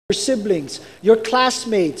siblings, your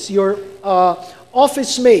classmates, your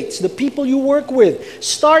office mates, the people you work with.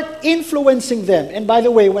 Start influencing them. And by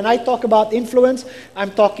the way, when I talk about influence,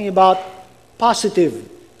 I'm talking about positive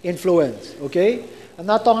influence, okay? I'm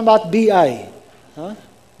not talking about BI,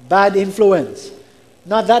 bad influence.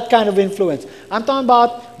 Not that kind of influence. I'm talking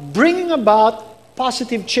about bringing about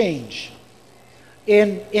positive change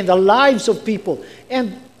in the lives of people.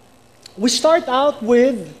 And we start out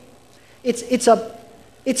with, it's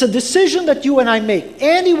a decision that you and I make.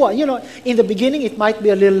 Anyone, in the beginning it might be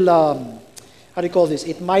a little, how do you call this?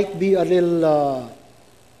 It might be a little,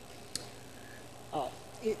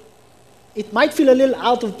 it might feel a little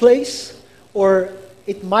out of place, or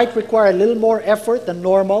it might require a little more effort than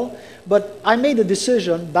normal. But I made a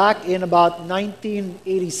decision back in about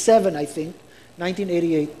 1987, I think,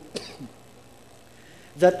 1988,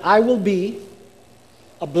 that I will be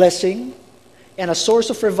a blessing and a source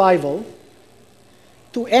of revival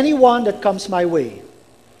to anyone that comes my way,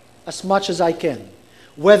 as much as I can.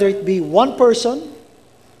 Whether it be one person,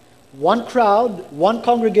 one crowd, one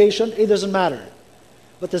congregation, it doesn't matter.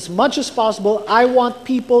 But as much as possible, I want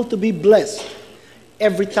people to be blessed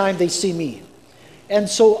every time they see me. And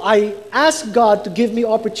so I ask God to give me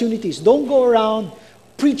opportunities. Don't go around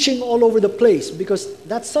preaching all over the place, because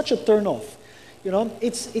that's such a turnoff.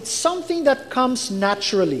 It's something that comes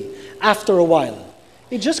naturally after a while.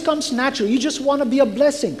 It just comes naturally. You just want to be a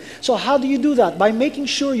blessing. So how do you do that? By making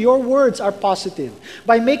sure your words are positive.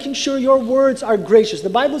 By making sure your words are gracious. The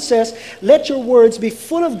Bible says, let your words be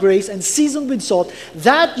full of grace and seasoned with salt,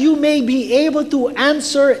 that you may be able to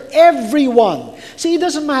answer everyone. See, it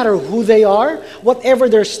doesn't matter who they are, whatever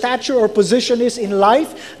their stature or position is in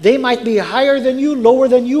life. They might be higher than you, lower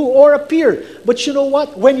than you, or a peer. But you know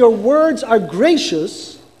what? When your words are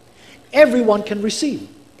gracious, everyone can receive.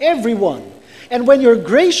 Everyone. And when you're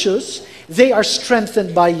gracious, they are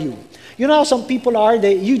strengthened by you. You know how some people are,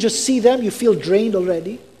 you just see them, you feel drained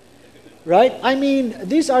already. Right? I mean,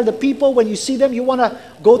 these are the people, when you see them, you want to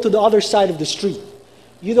go to the other side of the street.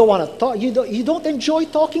 You don't want to talk, you don't enjoy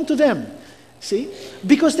talking to them. See?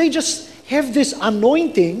 Because they just have this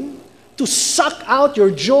anointing to suck out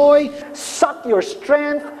your joy, suck your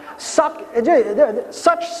strength,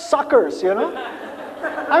 such suckers,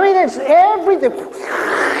 I mean, it's everything.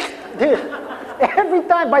 Every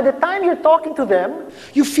time, by the time you're talking to them,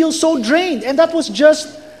 you feel so drained. And that was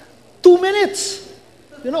just 2 minutes.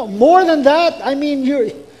 More than that, I mean,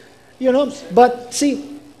 but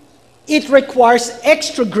see, it requires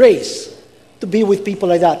extra grace to be with people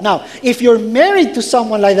like that. Now, if you're married to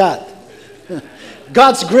someone like that,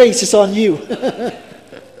 God's grace is on you.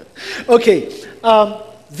 Okay,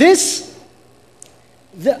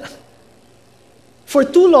 for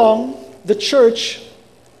too long, the church,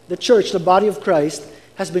 the body of Christ,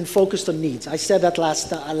 has been focused on needs. I said that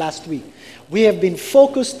last week. We have been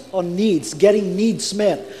focused on needs, getting needs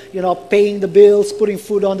met. Paying the bills, putting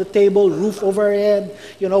food on the table, roof over our head.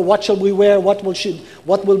 What shall we wear? What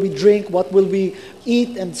will we drink? What will we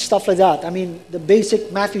eat? And stuff like that. I mean, the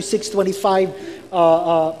basic Matthew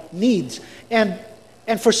 6:25 needs. And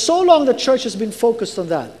for so long, the church has been focused on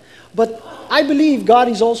that. But I believe God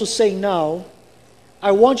is also saying now,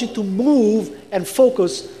 I want you to move and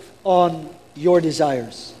focus on your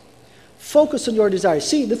desires. Focus on your desires.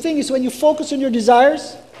 See, the thing is, when you focus on your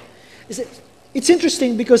desires, it's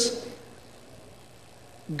interesting because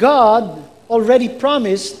God already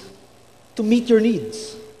promised to meet your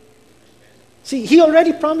needs. See, He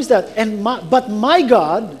already promised that. But my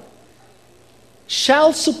God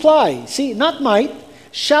shall supply, see, not might,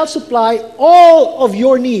 shall supply all of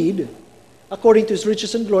your need according to His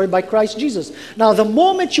riches and glory by Christ Jesus. Now, the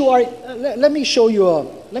moment you are, let me show you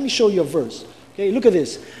a verse. Okay, look at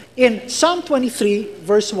this. In Psalm 23,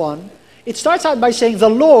 verse 1, it starts out by saying, "The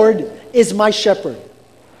Lord is my shepherd."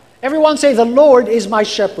 Everyone say, "The Lord is my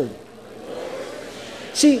shepherd."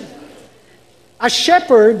 See, a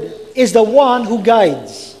shepherd is the one who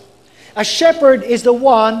guides. A shepherd is the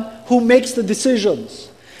one who makes the decisions.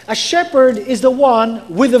 A shepherd is the one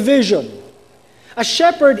with a vision. A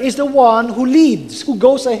shepherd is the one who leads, who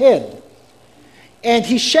goes ahead. And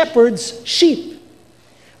he shepherds sheep.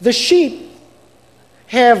 The sheep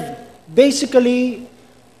have basically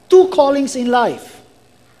two callings in life.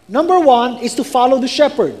 Number one is to follow the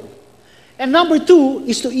shepherd. And number two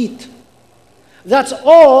is to eat. That's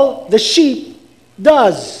all the sheep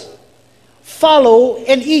does. Follow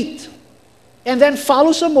and eat. And then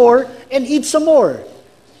follow some more and eat some more.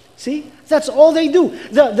 See? That's all they do.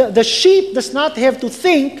 The sheep does not have to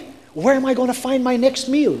think, where am I going to find my next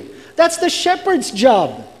meal? That's the shepherd's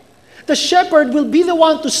job. The shepherd will be the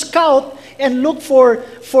one to scout and look for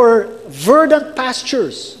verdant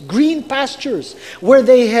pastures, green pastures, where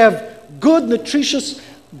they have good, nutritious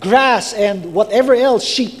grass and whatever else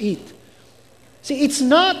sheep eat. See, it's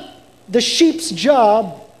not the sheep's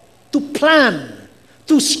job to plan,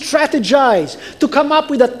 to strategize, to come up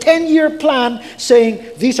with a 10-year plan saying,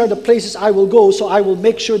 these are the places I will go, so I will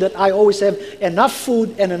make sure that I always have enough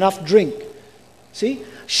food and enough drink. See?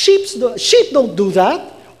 Sheep don't do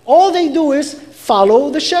that. All they do is follow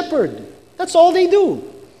the shepherd. That's all they do.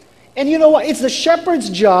 And you know what? It's the shepherd's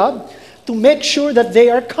job to make sure that they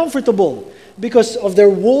are comfortable. Because of their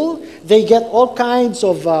wool, they get all kinds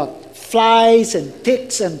of flies and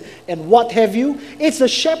ticks and what have you. It's the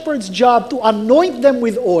shepherd's job to anoint them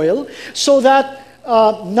with oil so that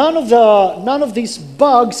none of these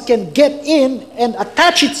bugs can get in and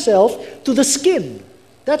attach itself to the skin.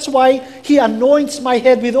 That's why he anoints my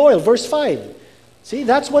head with oil. Verse 5. See,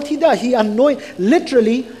 that's what he does. He anoints,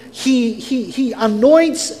 literally, he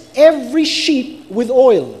anoints every sheep with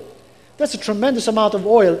oil. That's a tremendous amount of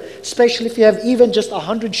oil, especially if you have even just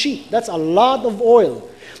 100 sheep. That's a lot of oil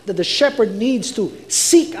that the shepherd needs to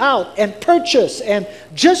seek out and purchase and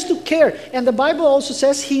just to care. And the Bible also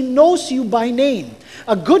says he knows you by name.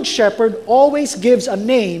 A good shepherd always gives a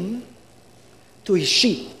name to his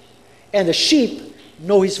sheep. And the sheep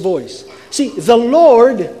know his voice. See, the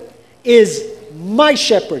Lord is my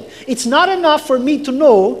shepherd. It's not enough for me to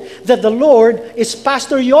know that the Lord is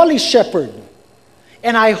Pastor Yoli's shepherd.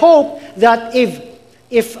 And I hope that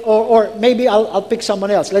or maybe I'll pick someone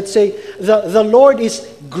else. Let's say the Lord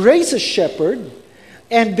is Grace's shepherd,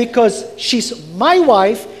 and because she's my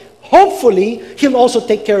wife, hopefully He'll also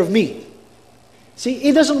take care of me. See,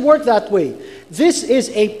 it doesn't work that way. This is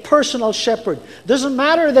a personal shepherd. Doesn't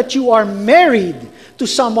matter that you are married to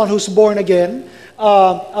someone who's born again,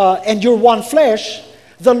 and you're one flesh.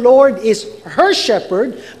 The Lord is her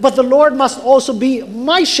shepherd, but the Lord must also be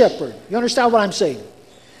my shepherd. You understand what I'm saying?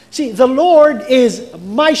 See, the Lord is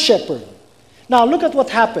my shepherd. Now, look at what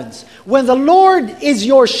happens. When the Lord is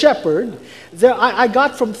your shepherd, I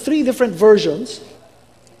got from 3 different versions.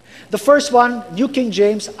 The first one, New King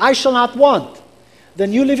James, I shall not want. The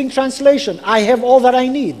New Living Translation, I have all that I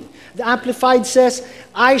need. The Amplified says,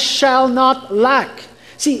 I shall not lack.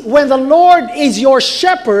 See, when the Lord is your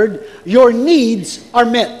shepherd, your needs are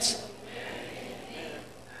met.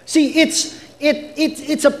 See,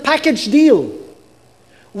 it's a package deal.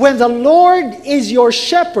 When the Lord is your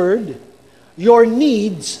shepherd, your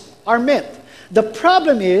needs are met. The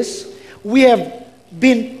problem is, we have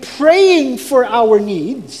been praying for our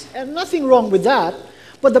needs, and nothing wrong with that,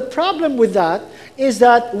 but the problem with that is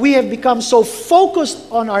that we have become so focused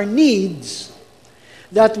on our needs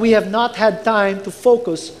that we have not had time to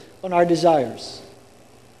focus on our desires.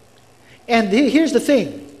 And here's the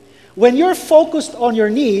thing. When you're focused on your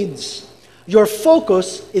needs, your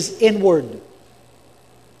focus is inward.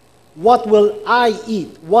 What will I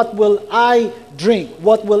eat? What will I drink?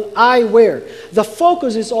 What will I wear? The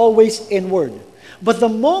focus is always inward. But the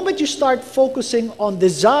moment you start focusing on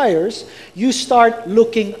desires, you start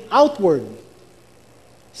looking outward.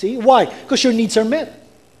 See? Why? Because your needs are met.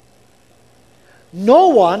 No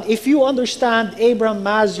one, if you understand Abraham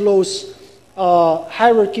Maslow's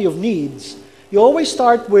hierarchy of needs, you always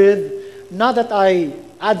start with, not that I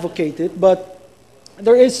advocate it, but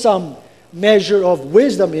there is some measure of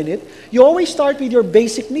wisdom in it. You always start with your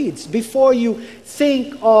basic needs before you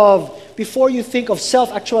think of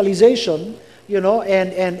self-actualization,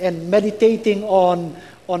 and meditating on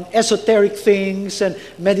esoteric things and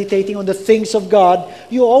meditating on the things of God.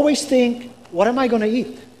 You always think, what am I going to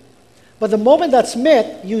eat? But the moment that's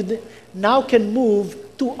met, you now can move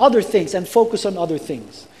to other things and focus on other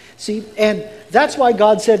things. See, and that's why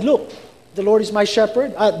God said, look, the Lord is my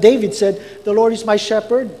shepherd. David said, the Lord is my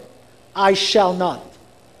shepherd. I shall not.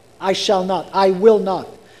 I shall not. I will not.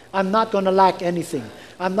 I'm not going to lack anything.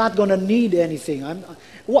 I'm not going to need anything.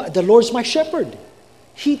 The Lord's my shepherd.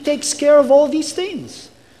 He takes care of all these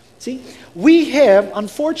things. See, we have,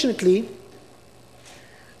 unfortunately,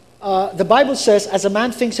 the Bible says, as a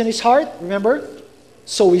man thinks in his heart, remember,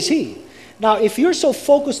 so is he. Now, if you're so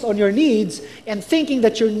focused on your needs and thinking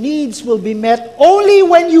that your needs will be met only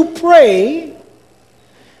when you pray,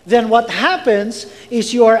 then what happens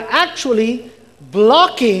is you are actually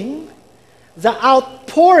blocking the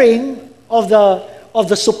outpouring of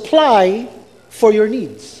the supply for your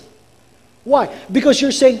needs. Why? Because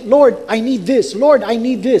you're saying, Lord, I need this. Lord, I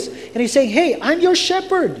need this. And He's saying, hey, I'm your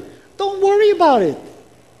shepherd. Don't worry about it.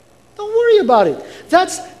 Don't worry about it.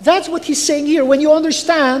 That's what He's saying here. When you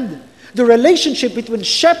understand the relationship between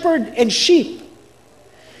shepherd and sheep,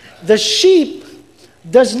 the sheep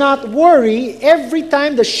does not worry every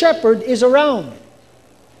time the shepherd is around.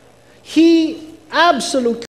 He absolutely